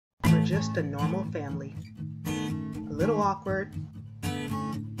just a normal family. A little awkward,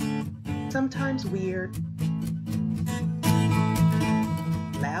 sometimes weird,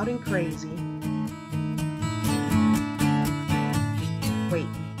 loud and crazy. Wait,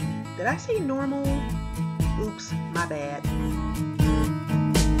 did I say normal? Oops, my bad.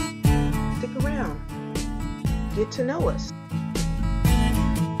 Stick around. Get to know us.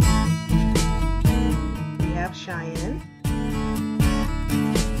 We have Cheyenne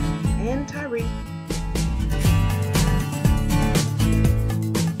and Tyree.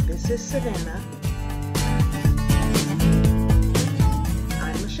 This is Savannah.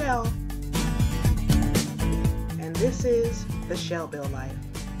 I'm Michelle. And this is the Shellbill Life.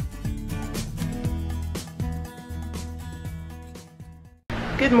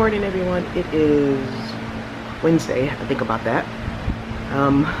 Good morning, everyone. It is Wednesday. I have to think about that.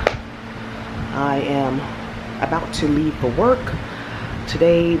 I am about to leave for work.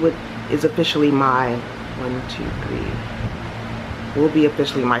 Today is officially my will be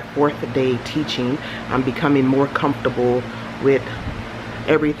officially my 4th day teaching. I'm becoming more comfortable with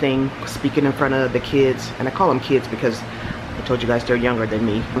everything, speaking in front of the kids, and I call them kids because I told you guys they're younger than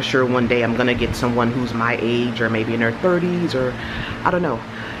me. I'm sure one day I'm gonna get someone who's my age or maybe in their 30s or I don't know.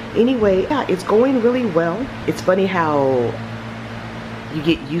 Anyway, yeah, it's going really well. It's funny how you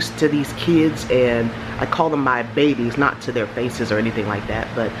get used to these kids, and I call them my babies, not to their faces or anything like that,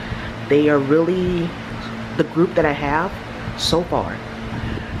 but they are really the group that I have so far.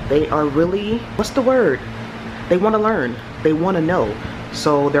 They are really, what's the word? They want to learn, they want to know.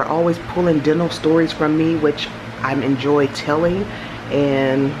 So they're always pulling dental stories from me, which I enjoy telling,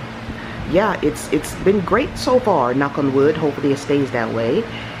 and yeah, it's been great so far, knock on wood. Hopefully it stays that way.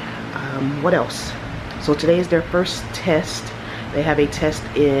 What else? So today is their first test. They have a test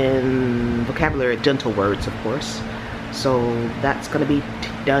in vocabulary, dental words, of course. So that's gonna be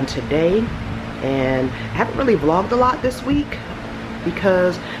done today. And I haven't really vlogged a lot this week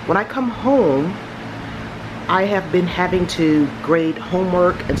because when I come home, I have been having to grade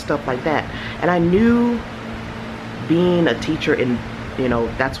homework and stuff like that. And I knew being a teacher, and you know,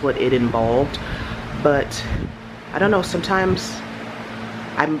 that's what it involved. But I don't know, sometimes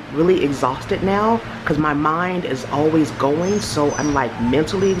I'm really exhausted now because my mind is always going, so I'm like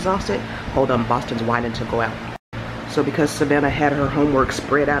mentally exhausted. Hold on, Boston's whining to go out. So because Savannah had her homework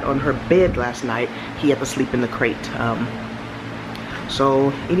spread out on her bed last night, he had to sleep in the crate.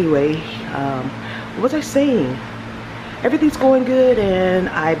 So anyway, what was I saying? Everything's going good, and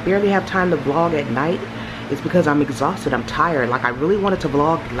I barely have time to vlog at night. It's because I'm exhausted, I'm tired. Like I really wanted to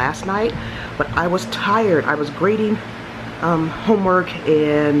vlog last night, but I was tired. I was grading homework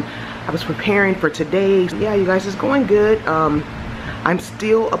and I was preparing for today. Yeah, you guys, it's going good. I'm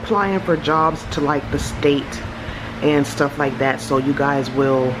still applying for jobs to like the state and stuff like that, so you guys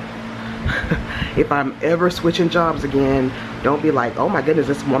will if I'm ever switching jobs again, don't be like, oh my goodness,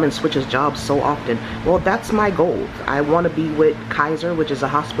 this woman switches jobs so often. Well, that's my goal. I want to be with Kaiser, which is a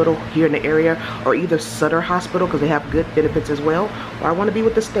hospital here in the area, or either Sutter Hospital because they have good benefits as well, or I want to be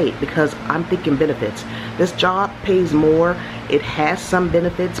with the state because I'm thinking benefits. This job pays more. It has some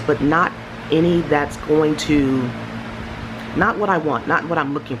benefits, but not any that's going to, not what I want, not what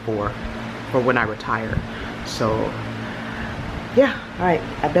I'm looking for when I retire. So yeah, all right,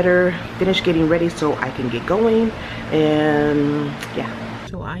 I better finish getting ready so I can get going, and yeah.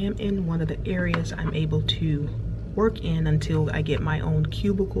 So I am in one of the areas I'm able to work in until I get my own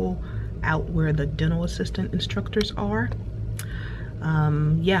cubicle out where the dental assistant instructors are.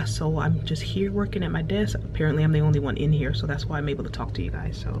 Yeah, so I'm just here working at my desk. Apparently I'm the only one in here, so that's why I'm able to talk to you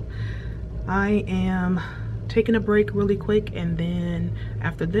guys. So I am taking a break really quick, and then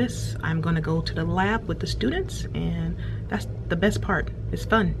after this I'm gonna go to the lab with the students, and that's the best part. It's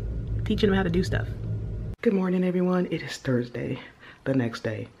fun teaching them how to do stuff. Good morning, everyone. It is Thursday, the next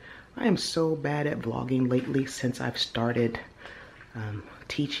day. I am so bad at vlogging lately since I've started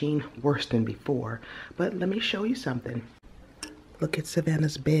teaching, worse than before. But let me show you something. Look at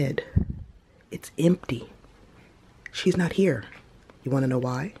Savannah's bed. It's empty. She's not here. You wanna know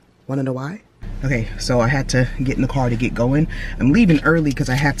why? Wanna know why? Okay, so I had to get in the car to get going. I'm leaving early because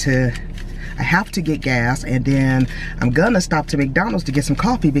I have to get gas, and then I'm gonna stop to McDonald's to get some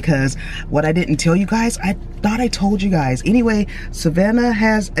coffee because what I didn't tell you guys, I thought I told you guys. Anyway, Savannah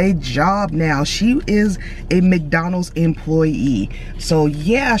has a job now. She is a McDonald's employee. So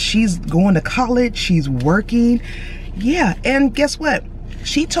yeah, she's going to college, she's working. Yeah, and guess what?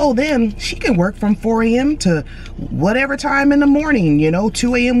 She told them she can work from 4 a.m. to whatever time in the morning, you know,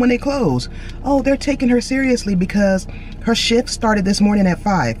 2 a.m. when they close. Oh, they're taking her seriously because her shift started this morning at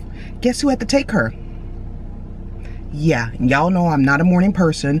 5. Guess who had to take her? Yeah, y'all know I'm not a morning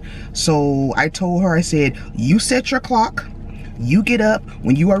person. So I told her, I said, you set your clock. You get up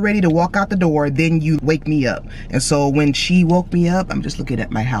when you are ready to walk out the door, then you wake me up. And so when she woke me up, I'm just looking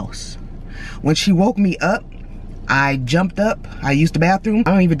at my house. When she woke me up, I jumped up, I used the bathroom.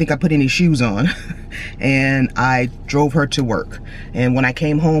 I don't even think I put any shoes on. And I drove her to work. And when I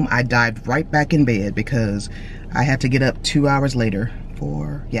came home, I dived right back in bed because I had to get up 2 hours later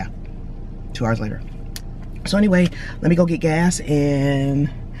 2 hours later. So anyway, let me go get gas. And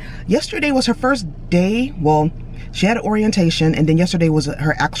yesterday was her first day. Well, she had an orientation, and then yesterday was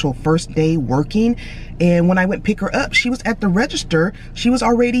her actual first day working. And when I went pick her up, she was at the register. She was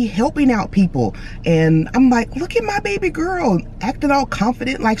already helping out people. And I'm like, look at my baby girl, acting all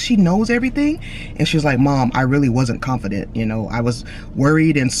confident like she knows everything. And she was like, Mom, I really wasn't confident. You know, I was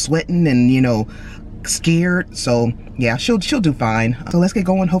worried and sweating and, you know, scared. So yeah, she'll do fine. So let's get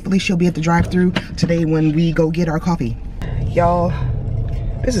going. Hopefully she'll be at the drive-thru today when we go get our coffee. Y'all,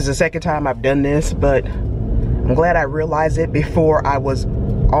 this is the second time I've done this, but I'm glad I realized it before I was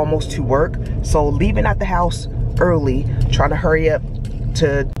almost to work. So leaving out the house early, trying to hurry up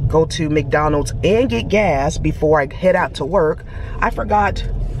to go to McDonald's and get gas before I head out to work, I forgot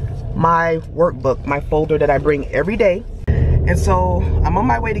my workbook, my folder that I bring every day. And so I'm on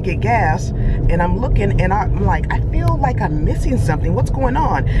my way to get gas, and I'm looking, and I'm like, I feel like I'm missing something. What's going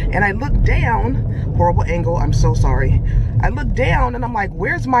on? And I look down, horrible angle, I'm so sorry. I look down and I'm like,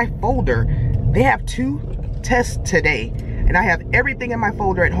 where's my folder? They have 2 tests today, and I have everything in my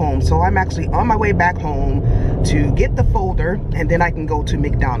folder at home. So I'm actually on my way back home to get the folder, and then I can go to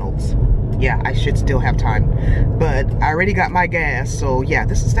McDonald's. Yeah, I should still have time, but I already got my gas. So yeah,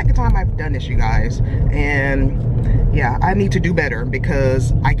 this is the second time I've done this, you guys. And yeah, I need to do better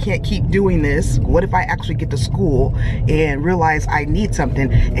because I can't keep doing this. What if I actually get to school and realize I need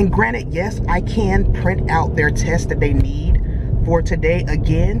something? And granted, yes, I can print out their test that they need for today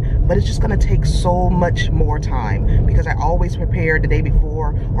again, but it's just gonna take so much more time because I always prepare the day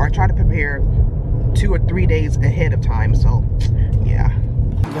before, or I try to prepare 2 or 3 days ahead of time. So yeah,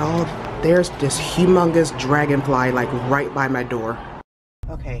 y'all, there's this humongous dragonfly like right by my door.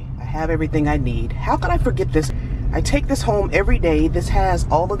 Okay, I have everything I need. How could I forget this? I take this home every day. This has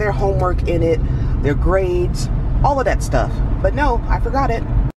all of their homework in it, their grades, all of that stuff. But no, I forgot it.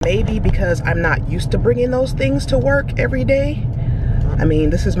 Maybe because I'm not used to bringing those things to work every day. I mean,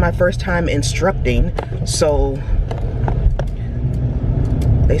 this is my first time instructing, so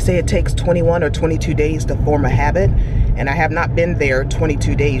they say it takes 21 or 22 days to form a habit, and I have not been there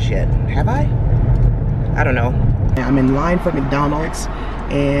 22 days yet. Have I? I don't know. I'm in line for McDonald's,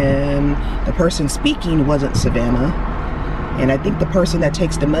 and the person speaking wasn't Savannah, and I think the person that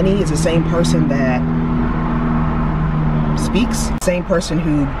takes the money is the same person that speaks. Same person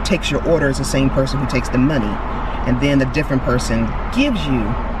who takes your order is the same person who takes the money, and then the different person gives you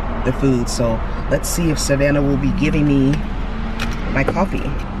the food. So let's see if Savannah will be giving me my coffee.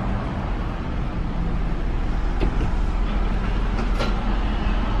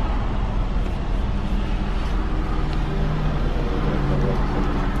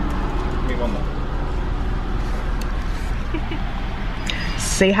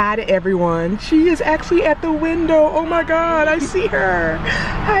 Say hi to everyone. She is actually at the window. Oh my God, I see her.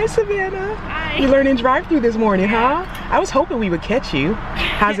 Hi, Savannah. Hi. You learning drive-thru this morning, huh? I was hoping we would catch you.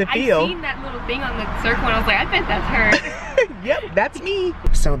 How's it feel? I seen that little thing on the circle and I was like, I bet that's her. Yep, that's me.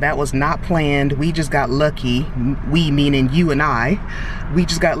 So that was not planned. We just got lucky. We meaning you and I. We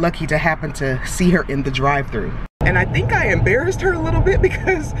just got lucky to happen to see her in the drive-thru. And I think I embarrassed her a little bit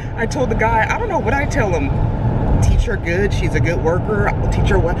because I told the guy, I don't know what I tell him. Teach her good, she's a good worker. I'll teach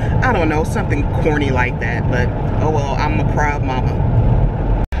her what, I don't know, something corny like that. But oh well, I'm a proud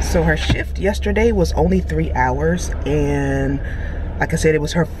mama. So her shift yesterday was only 3 hours, and like I said, it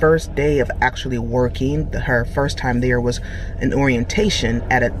was her first day of actually working. Her first time there was an orientation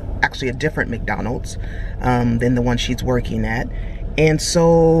at actually a different McDonald's than the one she's working at. And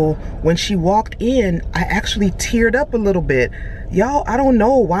so when she walked in, I actually teared up a little bit. Y'all, I don't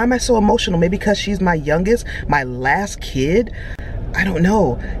know. Why am I so emotional? Maybe because she's my youngest, my last kid. I don't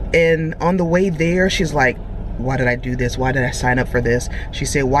know. And on the way there, she's like, why did I do this? Why did I sign up for this? She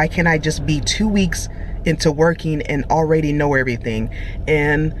said, why can't I just be 2 weeks into working and already know everything?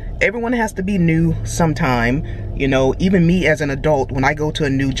 And everyone has to be new sometime. You know, even me as an adult, when I go to a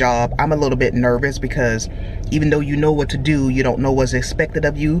new job, I'm a little bit nervous because even though you know what to do, you don't know what's expected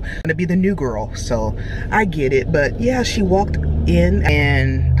of you. I'm gonna be the new girl, so I get it. But yeah, she walked in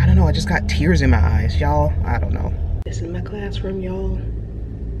and I don't know, I just got tears in my eyes, y'all. I don't know. This is my classroom, y'all.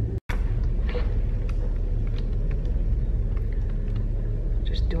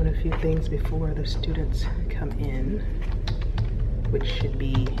 Just doing a few things before the students come in, which should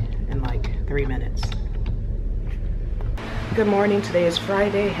be in like 3 minutes. Good morning, today is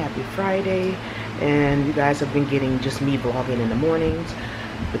Friday, happy Friday, and you guys have been getting just me vlogging in the mornings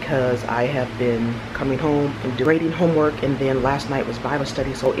because I have been coming home and grading homework, and then last night was Bible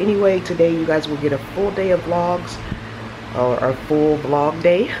study. So anyway, today you guys will get a full day of vlogs, or a full vlog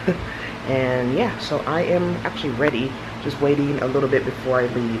day. And yeah, so I am actually ready, just waiting a little bit before I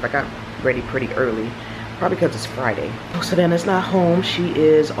leave. I got ready pretty early, probably because it's Friday. So Savannah's not home, she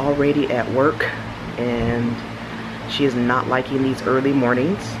is already at work, and she is not liking these early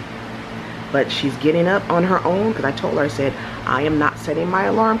mornings, but she's getting up on her own because I told her, I said, I am not setting my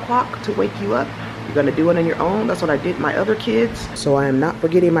alarm clock to wake you up. You're gonna do it on your own. That's what I did with my other kids. So I am not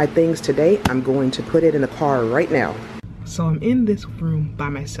forgetting my things today. I'm going to put it in the car right now. So I'm in this room by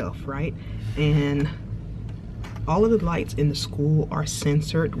myself, right? And all of the lights in the school are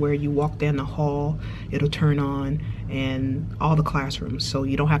censored. Where you walk down the hall, it'll turn on, and all the classrooms. So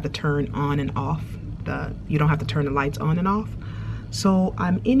you don't have to turn on and off. You don't have to turn the lights on and off. So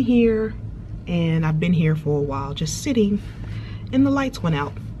I'm in here, and I've been here for a while, just sitting, and the lights went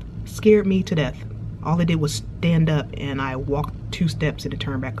out. Scared me to death. All I did was stand up, and I walked 2 steps and it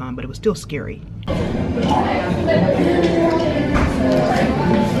turned back on, but it was still scary.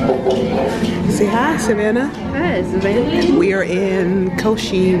 Say hi, Savannah. Hi, Savannah. We are in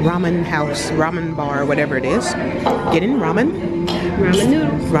Koshi Ramen House, ramen bar, whatever it is. Getting ramen. Ramen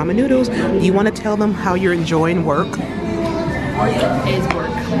noodles. Ramen noodles. Do you want to tell them how you're enjoying work? Is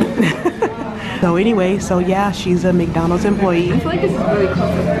work. So anyway, so yeah, she's a McDonald's employee. I feel like this is really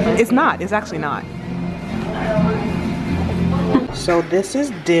close. It's not. It's actually not. So this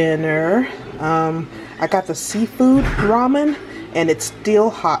is dinner. I got the seafood ramen, and it's still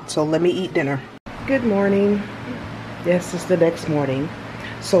hot, so let me eat dinner. Good morning. Yes, it's the next morning.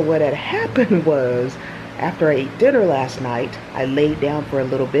 So what had happened was, after I ate dinner last night, I laid down for a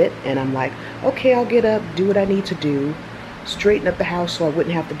little bit, and I'm like, okay, I'll get up, do what I need to do, straighten up the house so I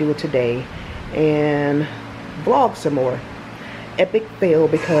wouldn't have to do it today, and vlog some more. Epic fail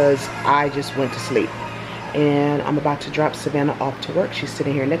because I just went to sleep. And I'm about to drop Savannah off to work. She's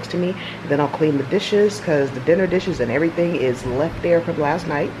sitting here next to me. Then I'll clean the dishes because the dinner dishes and everything is left there from last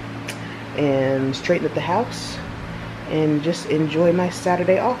night, and straighten up the house and just enjoy my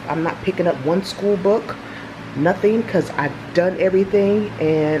Saturday off. I'm not picking up one school book, nothing, because I've done everything,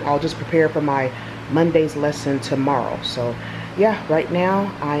 and I'll just prepare for my Monday's lesson tomorrow. So yeah, right now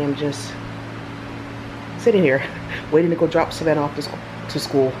I am just sitting here waiting to go drop Savannah off to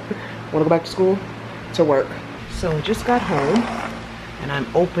school. Want to go back to school? To work. So I just got home, and I'm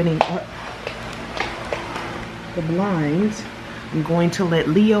opening up the blinds. I'm going to let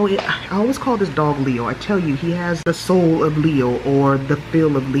Leo in. I always call this dog Leo. I tell you, he has the soul of Leo, or the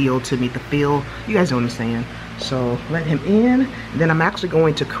feel of Leo to me. The feel, you guys know what I'm saying. So let him in. Then I'm actually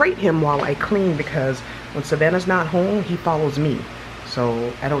going to crate him while I clean, because when Savannah's not home, he follows me.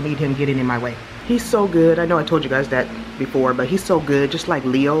 So I don't need him getting in my way. He's so good. I know I told you guys that before, but he's so good. Just like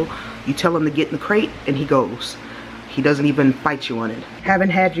Leo, you tell him to get in the crate and he goes. He doesn't even fight you on it. Haven't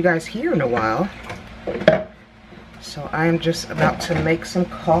had you guys here in a while. So I'm just about to make some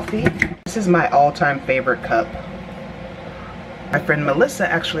coffee. This is my all-time favorite cup. My friend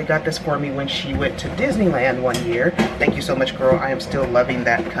Melissa actually got this for me when she went to Disneyland one year. Thank you so much, girl. I am still loving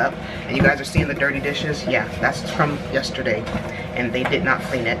that cup. And you guys are seeing the dirty dishes? Yeah, that's from yesterday. And they did not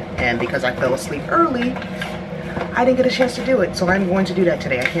clean it. And because I fell asleep early, I didn't get a chance to do it. So I'm going to do that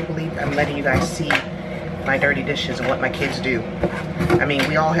today. I can't believe I'm letting you guys see my dirty dishes and what my kids do. I mean,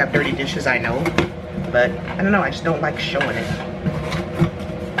 we all have dirty dishes, I know. But I don't know, I just don't like showing it.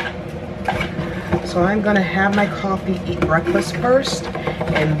 So I'm gonna have my coffee, eat breakfast first,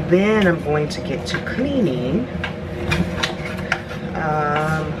 and then I'm going to get to cleaning.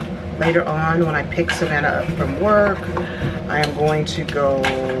 Later on, when I pick Savannah up from work, I am going to go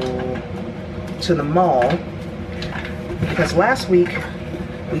to the mall, because last week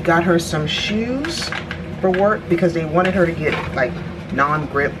we got her some shoes for work because they wanted her to get like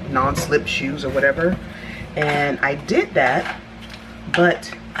non-grip, non-slip shoes or whatever. And I did that, but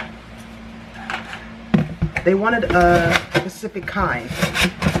they wanted a specific kind.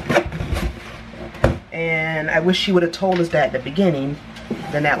 And I wish she would have told us that at the beginning.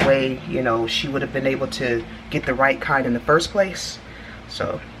 Then that way, you know, she would have been able to get the right kind in the first place.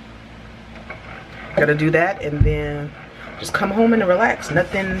 So, gotta do that and then just come home and relax.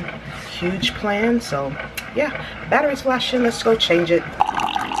 Nothing huge planned. So, yeah, battery's flashing. Let's go change it.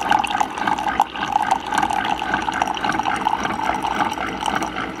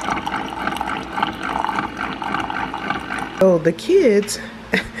 So the kids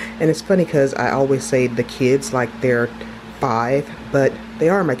And it's funny because I always say the kids like they're 5, but they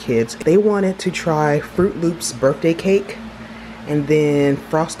are my kids. They wanted to try Fruit Loops birthday cake and then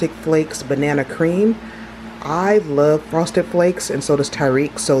Frosted Flakes banana cream. I love Frosted Flakes, and so does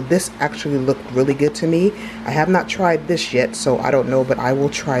Tyreek, so this actually looked really good to me. I have not tried this yet, so I don't know, but I will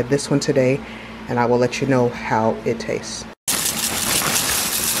try this one today and I will let you know how it tastes.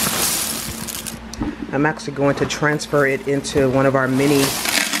 I'm actually going to transfer it into one of our mini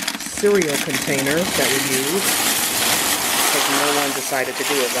cereal containers that we use, because no one decided to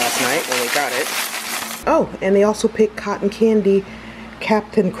do it last night when we got it. Oh, and they also picked cotton candy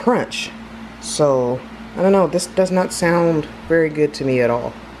Captain Crunch. So, I don't know, this does not sound very good to me at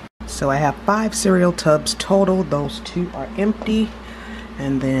all. So I have 5 cereal tubs total. Those 2 are empty.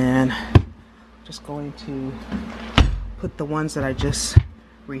 And then just going to put the ones that I just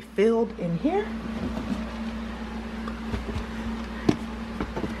refilled in here.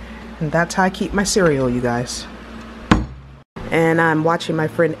 And that's how I keep my cereal, you guys. And I'm watching my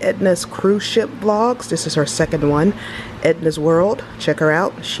friend Edna's cruise ship vlogs. This is her second one, Edna's World. Check her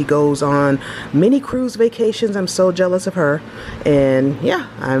out. She goes on many cruise vacations. I'm so jealous of her. And yeah,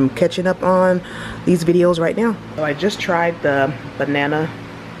 I'm catching up on these videos right now. So I just tried the banana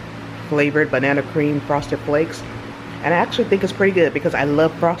flavored banana cream Frosted Flakes. And I actually think it's pretty good because I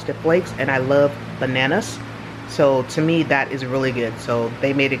love Frosted Flakes and I love bananas. So to me, that is really good. So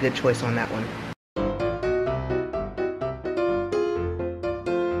they made a good choice on that one.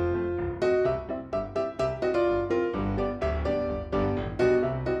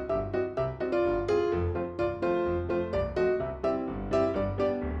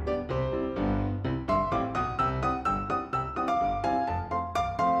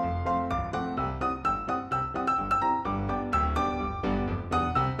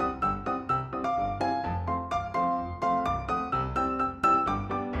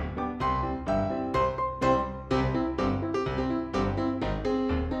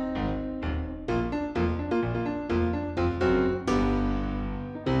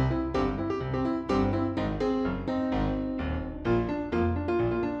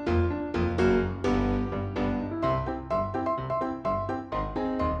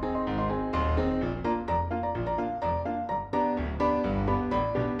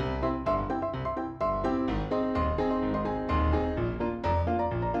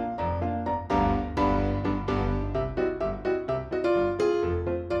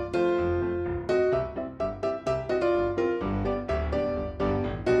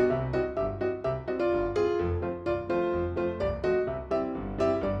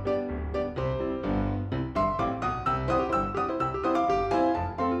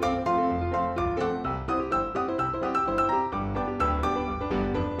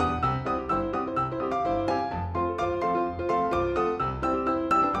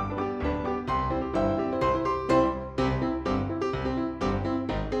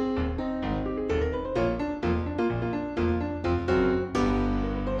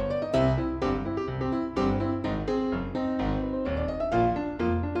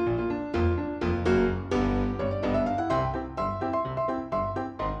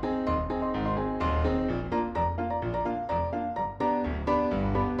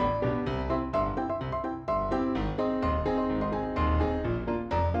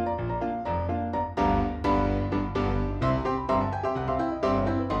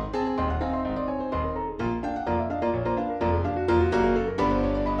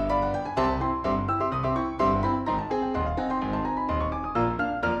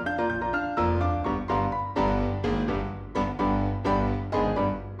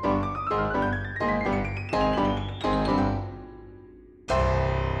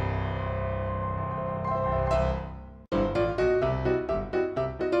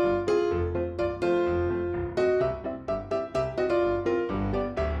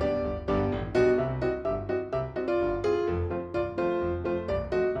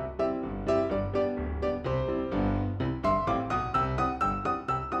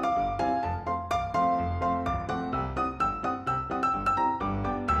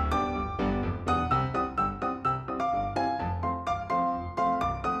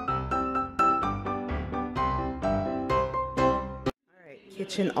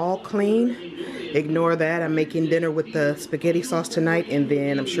 Kitchen all clean. Ignore that. I'm making dinner with the spaghetti sauce tonight, and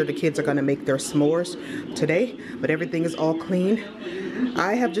then I'm sure the kids are gonna make their s'mores today, but everything is all clean.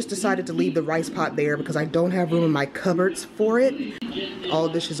 I have just decided to leave the rice pot there because I don't have room in my cupboards for it. All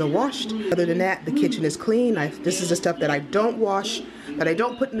dishes are washed. Other than that, the kitchen is clean. This is the stuff that I don't wash, that I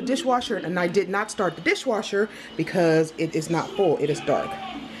don't put in the dishwasher, and I did not start the dishwasher because it is not full, it is dark.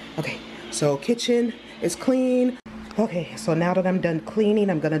 Okay, so kitchen is clean. Okay, so now that I'm done cleaning,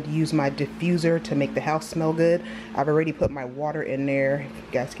 I'm gonna use my diffuser to make the house smell good. I've already put my water in there, if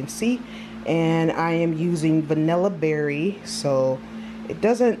you guys can see. And I am using vanilla berry, so it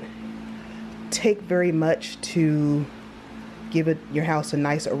doesn't take very much to give it your house a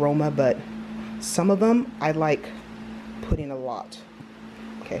nice aroma, but some of them I like putting a lot.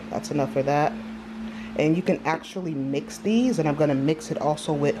 Okay, that's enough for that. And you can actually mix these, and I'm gonna mix it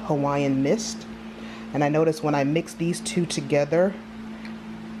also with Hawaiian mist. And I notice when I mix these two together,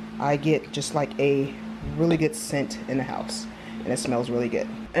 I get just like a really good scent in the house, and it smells really good.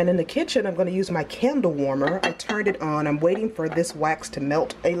 And in the kitchen, I'm going to use my candle warmer. I turned it on. I'm waiting for this wax to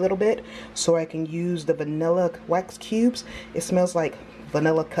melt a little bit so I can use the vanilla wax cubes. It smells like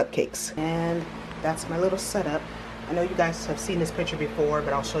vanilla cupcakes. And that's my little setup. I know you guys have seen this picture before,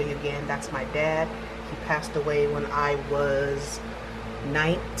 but I'll show you again. That's my dad. He passed away when I was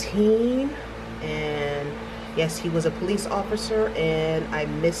 19. And yes, he was a police officer, and I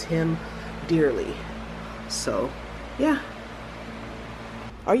miss him dearly. So yeah,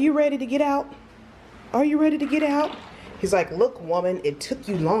 are you ready to get out? Are you ready to get out? He's like, look woman, it took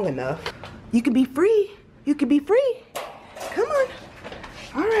you long enough. You can be free. You can be free. Come on.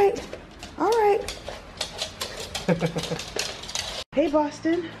 All right, all right. Hey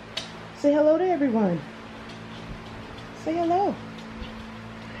Boston, say hello to everyone. Say hello.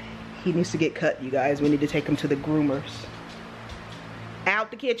 He needs to get cut, you guys. We need to take him to the groomers.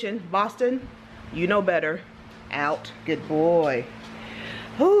 Out the kitchen. Boston, you know better. Out. Good boy.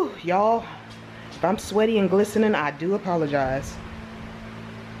 Whew, y'all. If I'm sweaty and glistening, I do apologize.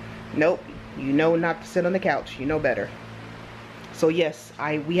 Nope. You know not to sit on the couch. You know better. So yes,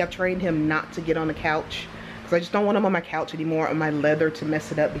 we have trained him not to get on the couch. Because I just don't want him on my couch anymore, on my leather, to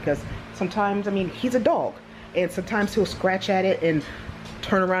mess it up. Because sometimes, I mean, he's a dog. And sometimes he'll scratch at it and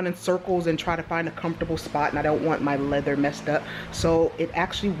turn around in circles and try to find a comfortable spot, and I don't want my leather messed up. So it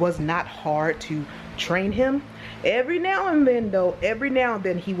actually was not hard to train him. Every now and then though, every now and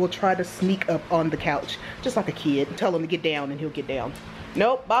then he will try to sneak up on the couch, just like a kid. Tell him to get down and he'll get down.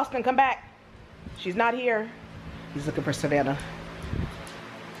 Nope, Boston, come back. She's not here. He's looking for Savannah.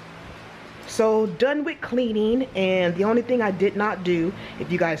 So done with cleaning, and the only thing I did not do,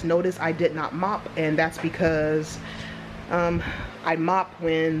 if you guys notice, I did not mop, and that's because I mop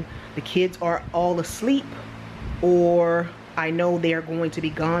when the kids are all asleep, or I know they're going to be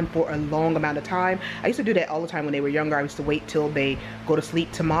gone for a long amount of time. I used to do that all the time when they were younger. I used to wait till they go to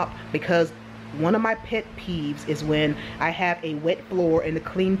sleep to mop, because one of my pet peeves is when I have a wet floor and a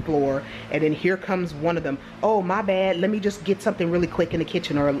clean floor, and then here comes one of them. Oh, my bad, let me just get something really quick in the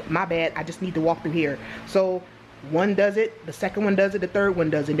kitchen, or my bad, I just need to walk through here. So one does it, the second one does it, the third one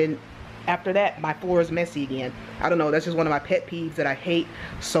does it, and then after that my floor is messy again. I don't know, that's just one of my pet peeves that I hate.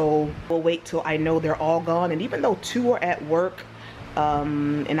 So we'll wait till I know they're all gone. And even though two are at work,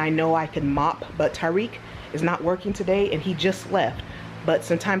 and I know I can mop, but Tyreek is not working today and he just left. But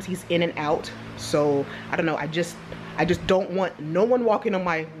sometimes he's in and out, so I don't know, I just don't want no one walking on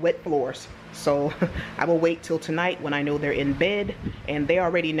my wet floors. So I will wait till tonight when I know they're in bed, and they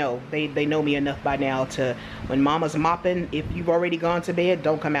already know. They know me enough by now to, when mama's mopping, if you've already gone to bed,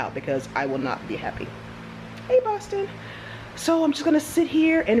 don't come out, because I will not be happy. Hey Boston. So I'm just gonna sit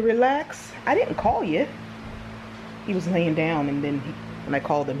here and relax. I didn't call you. He was laying down, and then when I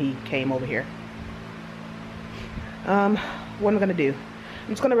called him, he came over here. What am I gonna do? I'm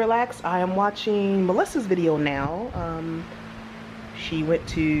just gonna relax. I am watching Melissa's video now. She went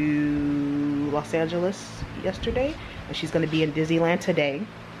to Los Angeles yesterday, and she's gonna be in Disneyland today.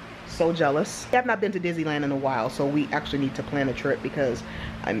 So jealous. I have not been to Disneyland in a while, so we actually need to plan a trip because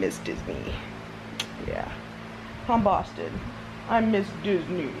I miss Disney. Yeah. From Boston. I miss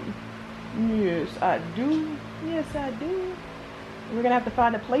Disney. Yes, I do. Yes, I do. We're gonna have to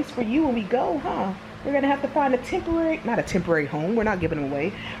find a place for you when we go, huh? We're gonna have to find a temporary, not a temporary home, we're not giving them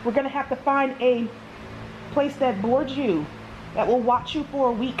away. We're gonna have to find a place that boards you, that will watch you for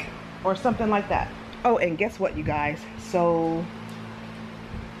a week or something like that. Oh, and guess what, you guys? So,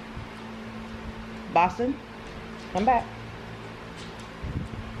 Boston, come back.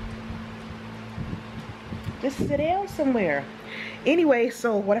 Just sit down somewhere. Anyway,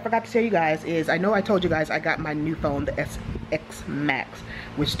 so what I forgot to tell you guys is, I know I told you guys I got my new phone, the SX Max,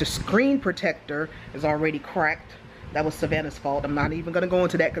 which the screen protector is already cracked. That was Savannah's fault. I'm not even gonna go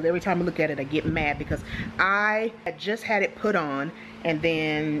into that, because every time I look at it I get mad, because I had just had it put on and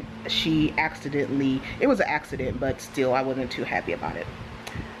then she accidentally, it was an accident, but still I wasn't too happy about it.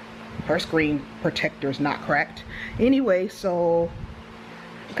 Her screen protector is not cracked. Anyway, so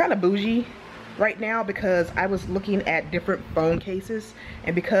I'm kind of bougie. right now because I was looking at different phone cases,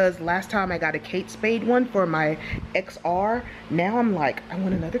 and because last time I got a Kate Spade one for my XR, now I'm like, I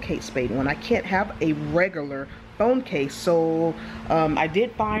want another Kate Spade one. I can't have a regular phone case. So I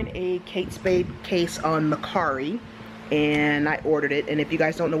did find a Kate Spade case on Mercari, and I ordered it. And if you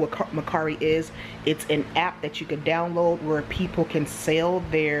guys don't know what Mercari is, it's an app that you can download where people can sell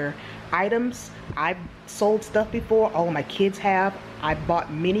their items. I've sold stuff before, all of my kids have. I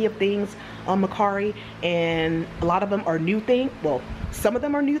bought many of things on Mercari, and a lot of them are new things. Well, some of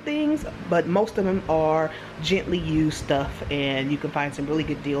them are new things, but most of them are gently used stuff, and you can find some really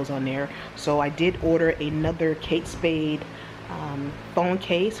good deals on there. So I did order another Kate Spade phone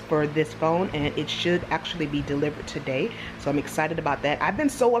case for this phone, and it should actually be delivered today. So I'm excited about that. I've been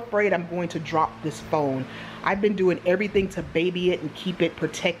so afraid I'm going to drop this phone. I've been doing everything to baby it and keep it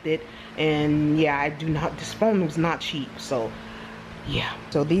protected, and yeah, I do not, this phone was not cheap. So yeah,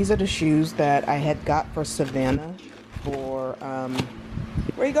 so these are the shoes that I had got for Savannah for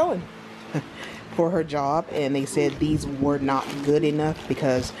where are you going? For her job, and they said these were not good enough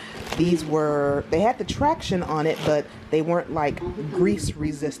because these were, they had the traction on it, but they weren't like grease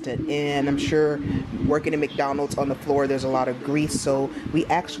resistant. And I'm sure working at McDonald's on the floor, there's a lot of grease. So we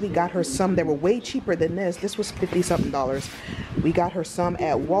actually got her some that were way cheaper than this. This was $50-something. We got her some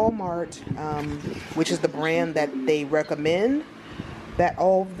at Walmart, which is the brand that they recommend that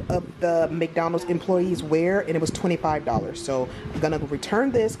all of the McDonald's employees wear, and it was $25. So I'm gonna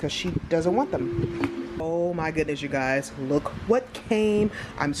return this because she doesn't want them. Oh my goodness, you guys, look what came.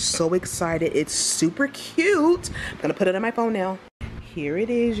 I'm so excited. It's super cute. I'm gonna put it on my phone now. Here it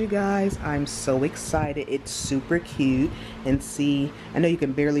is, you guys. I'm so excited. It's super cute. And see, I know you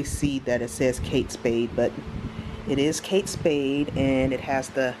can barely see that it says Kate Spade, but it is Kate Spade, and it has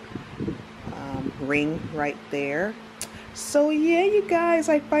the ring right there. So yeah, you guys,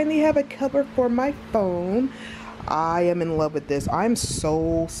 I finally have a cover for my phone. I am in love with this. I'm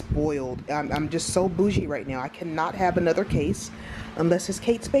so spoiled. I'm just so bougie right now. I cannot have another case unless it's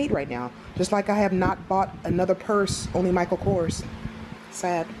Kate Spade right now. Just like I have not bought another purse, only Michael Kors.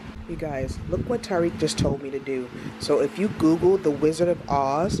 Sad. You guys, look what Tariq just told me to do. So if you Google The Wizard of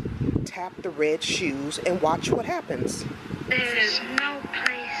Oz, tap the red shoes and watch what happens. There's no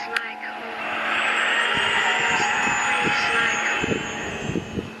place like home.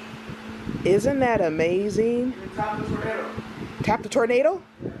 Isn't that amazing? Tap the tornado. Tap the tornado?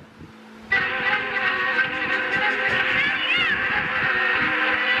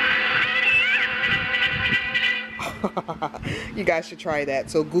 You guys should try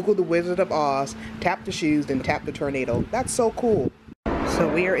that. So Google The Wizard of Oz, tap the shoes, then tap the tornado. That's so cool.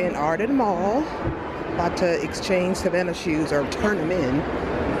 So we are in Arden Mall, about to exchange Savannah shoes, or turn them in.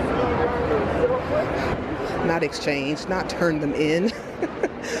 Not exchange, not turn them in.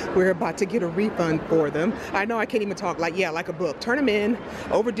 We're about to get a refund for them. I know I can't even talk, like, yeah, like a book. Turn them in,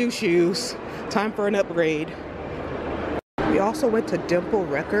 overdue shoes, time for an upgrade. We also went to Dimple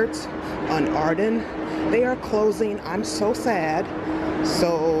Records on Arden. They are closing. I'm so sad.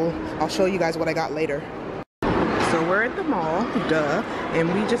 So I'll show you guys what I got later. So we're at the mall, duh,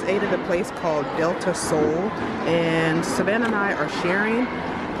 and we just ate at a place called Delta Soul, and Savannah and I are sharing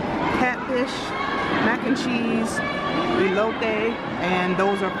catfish, mac and cheese, elote, and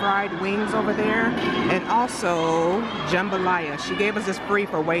those are fried wings over there, and also jambalaya. She gave us this free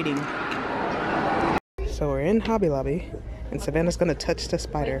for waiting. So we're in Hobby Lobby, and Savannah's gonna touch the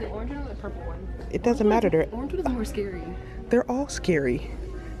spider. Wait, the orange one or the purple one? It doesn't matter. The orange one is more scary. They're all scary.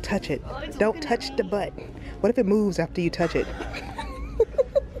 Touch it. Oh, it's Don't looking touch at the me. butt. What if it moves after you touch it?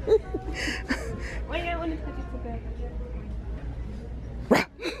 Wait, I want to touch it so bad.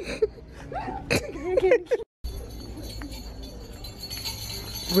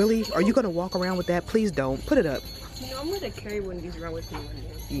 Really? Are you gonna walk around with that? Please don't. Put it up. You know, I'm gonna carry one of these around with me one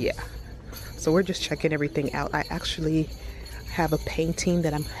day. Yeah. So we're just checking everything out. I actually have a painting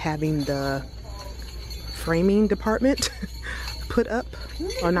that I'm having the framing department put up.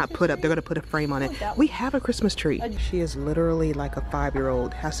 Or not put up. They're gonna put a frame on it. We have a Christmas tree. She is literally like a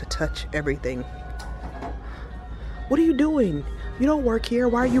 5-year-old. Has to touch everything. What are you doing? You don't work here.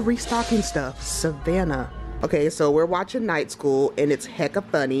 Why are you restocking stuff? Savannah. Okay, so we're watching Night School, and it's hecka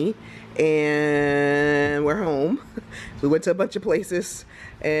funny, and we're home. We went to a bunch of places,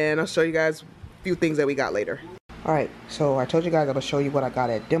 and I'll show you guys a few things that we got later. All right, so I told you guys I would show you what I got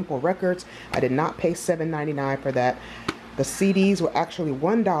at Dimple Records. I did not pay $7.99 for that. The CDs were actually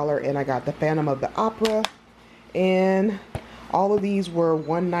 $1, and I got the Phantom of the Opera, and all of these were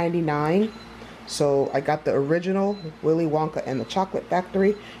 $1.99. So I got the original Willy Wonka and the Chocolate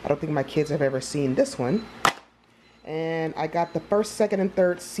Factory. I don't think my kids have ever seen this one. And I got the first, second, and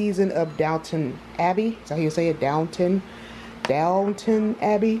third season of Downton Abbey. Is that how you say it? Downton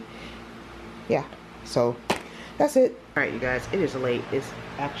Abbey. Yeah, so that's it. Alright, you guys, it is late. It's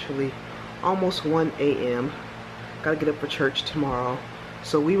actually almost 1 a.m. Gotta get up for church tomorrow.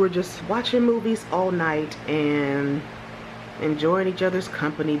 So we were just watching movies all night and enjoying each other's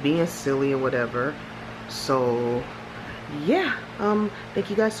company, being silly or whatever. So yeah, thank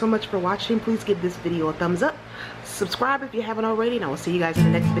you guys so much for watching. Please give this video a thumbs up. Subscribe if you haven't already, and I will see you guys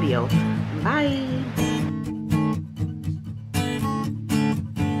in the next video. Bye.